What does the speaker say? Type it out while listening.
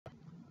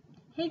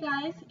Hey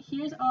guys,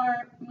 here's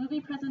our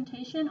movie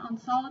presentation on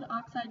solid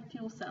oxide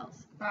fuel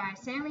cells. By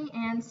Sammy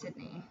and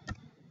Sydney.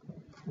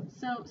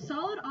 So,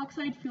 solid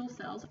oxide fuel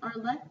cells are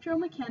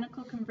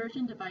electromechanical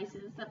conversion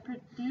devices that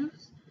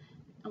produce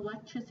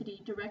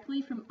electricity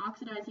directly from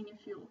oxidizing a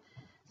fuel.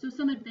 So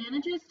some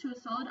advantages to a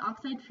solid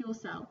oxide fuel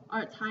cell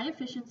are its high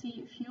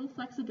efficiency, fuel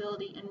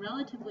flexibility, and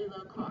relatively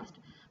low cost,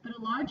 but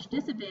a large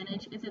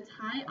disadvantage is its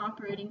high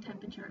operating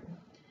temperature.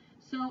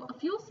 So a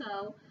fuel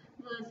cell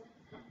was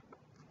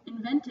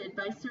invented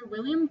by Sir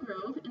William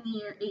Grove in the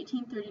year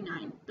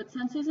 1839, but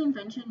since his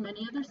invention,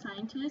 many other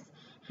scientists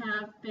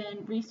have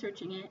been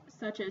researching it,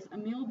 such as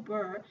Emil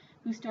Burr,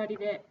 who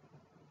studied it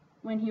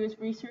when he was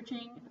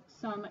researching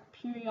some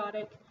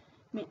periodic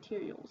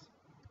materials.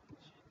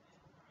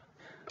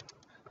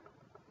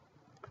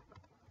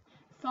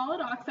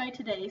 Solid oxide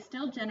today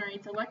still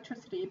generates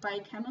electricity by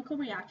a chemical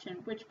reaction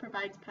which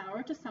provides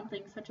power to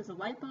something such as a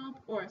light bulb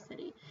or a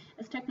city.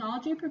 As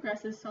technology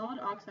progresses, solid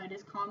oxide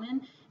is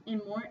common in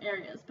more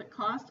areas, but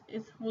cost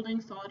is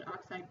holding solid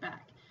oxide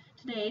back.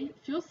 Today,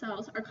 fuel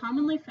cells are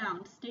commonly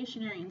found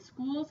stationary in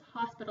schools,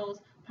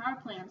 hospitals, power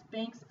plants,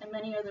 banks, and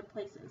many other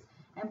places,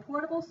 and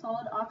portable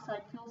solid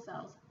oxide fuel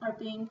cells are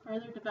being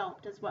further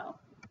developed as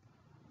well.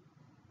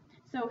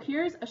 So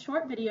here's a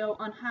short video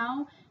on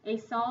how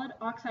a solid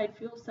oxide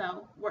fuel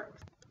cell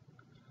works.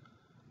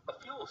 A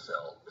fuel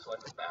cell is like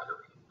a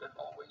battery that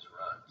always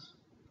runs.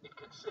 It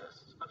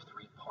consists of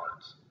three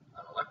parts: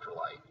 an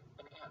electrolyte,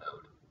 an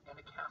anode, and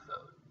a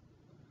cathode.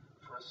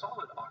 For a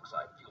solid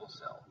oxide fuel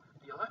cell,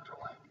 the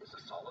electrolyte is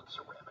a solid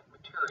ceramic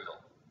material.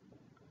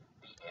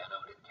 The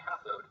anode and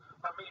cathode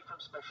are made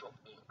from special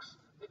inks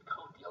that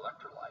coat the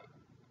electrolyte.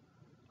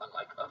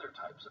 Unlike other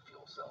types of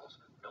fuel cells,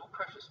 no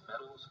precious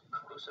metals,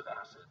 corrosive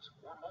acids,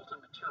 or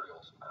molten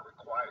materials are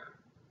required.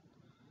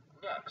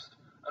 Next,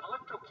 an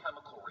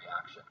electrochemical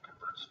reaction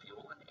converts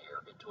fuel and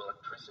air into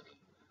electricity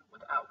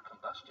without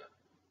combustion.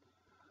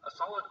 A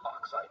solid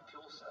oxide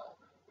fuel cell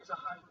is a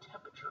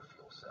high-temperature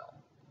fuel cell.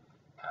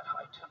 At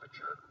high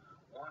temperature,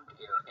 warmed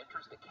air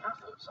enters the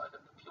cathode side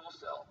of the fuel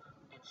cell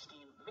and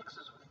steam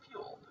mixes with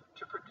fuel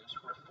to produce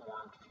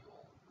reformed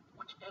fuel,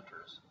 which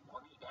enters on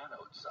the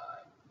anode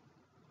side.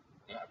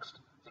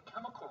 Next, the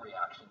chemical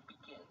reaction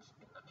begins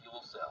in the fuel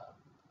cell.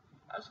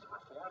 As the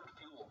reformed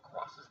fuel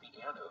crosses the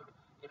anode,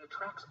 it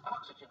attracts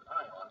oxygen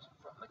ions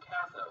from the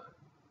cathode.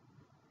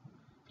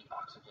 The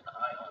oxygen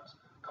ions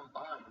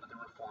combine with the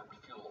reformed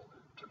fuel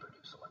to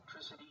produce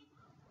electricity,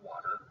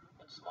 water,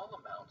 and small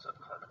amounts of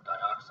carbon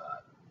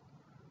dioxide.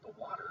 The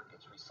water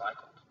gets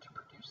recycled to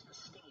produce the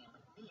steam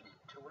needed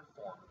to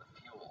reform the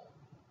fuel.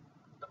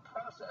 The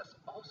process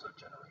also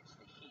generates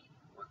the heat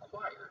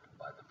required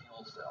by the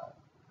fuel cell.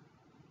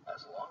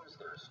 As long as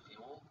there is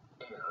fuel,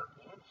 air,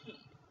 and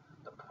heat,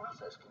 the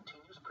process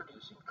continues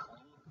producing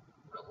clean,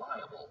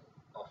 reliable,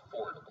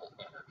 affordable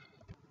energy.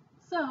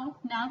 So,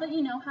 now that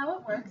you know how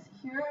it works,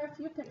 here are a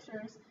few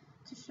pictures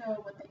to show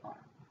what they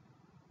are.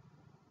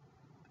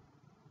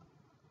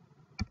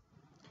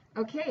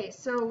 Okay,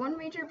 so one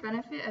major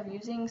benefit of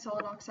using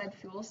solid oxide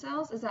fuel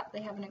cells is that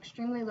they have an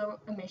extremely low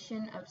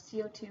emission of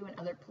CO2 and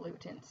other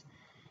pollutants.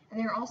 And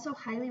they are also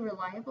highly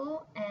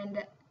reliable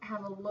and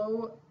have a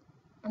low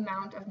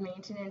amount of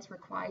maintenance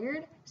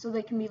required, so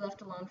they can be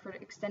left alone for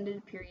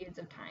extended periods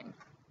of time.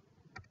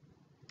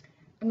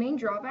 A main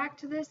drawback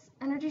to this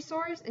energy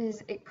source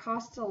is it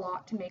costs a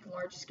lot to make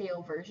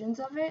large-scale versions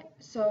of it,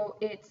 so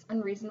it's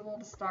unreasonable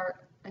to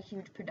start a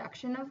huge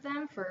production of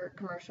them for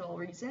commercial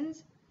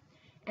reasons.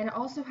 And it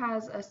also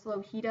has a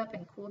slow heat up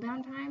and cool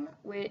down time,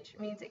 which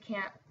means it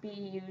can't be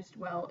used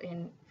well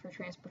for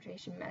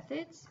transportation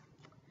methods.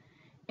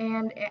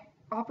 And it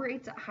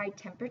operates at high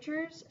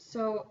temperatures,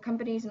 so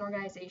companies and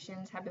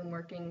organizations have been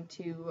working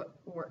to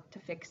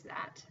fix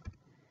that.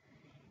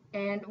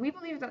 And we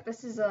believe that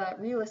this is a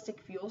realistic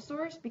fuel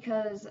source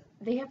because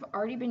they have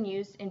already been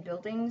used in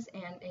buildings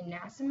and in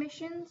NASA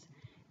missions,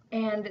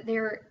 and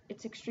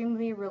it's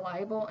extremely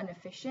reliable and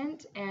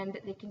efficient, and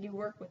they can do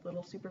work with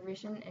little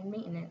supervision and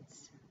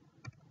maintenance.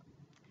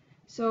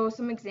 So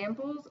some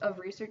examples of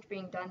research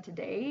being done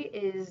today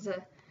is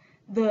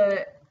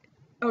the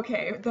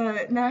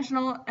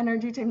National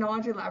Energy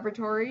Technology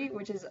Laboratory,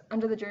 which is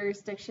under the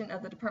jurisdiction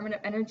of the Department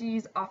of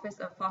Energy's Office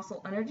of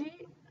Fossil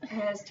Energy,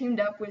 has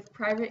teamed up with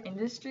private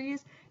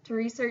industries to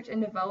research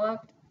and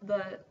develop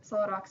the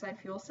solid oxide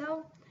fuel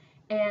cell.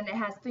 And it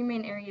has three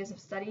main areas of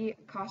study: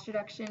 cost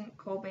reduction,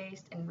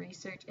 coal-based, and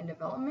research and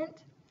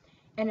development.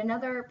 And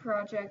another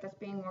project that's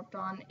being worked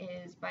on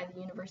is by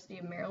the University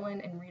of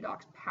Maryland and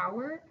Redox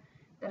Power,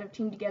 that have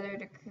teamed together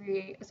to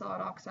create a solid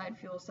oxide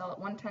fuel cell at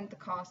 1/10 the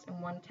cost and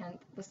 1/10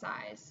 the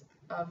size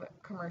of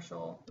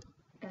commercial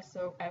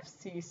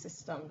SOFC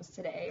systems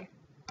today.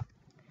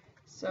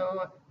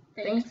 So,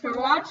 thanks for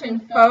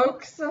watching,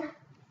 folks!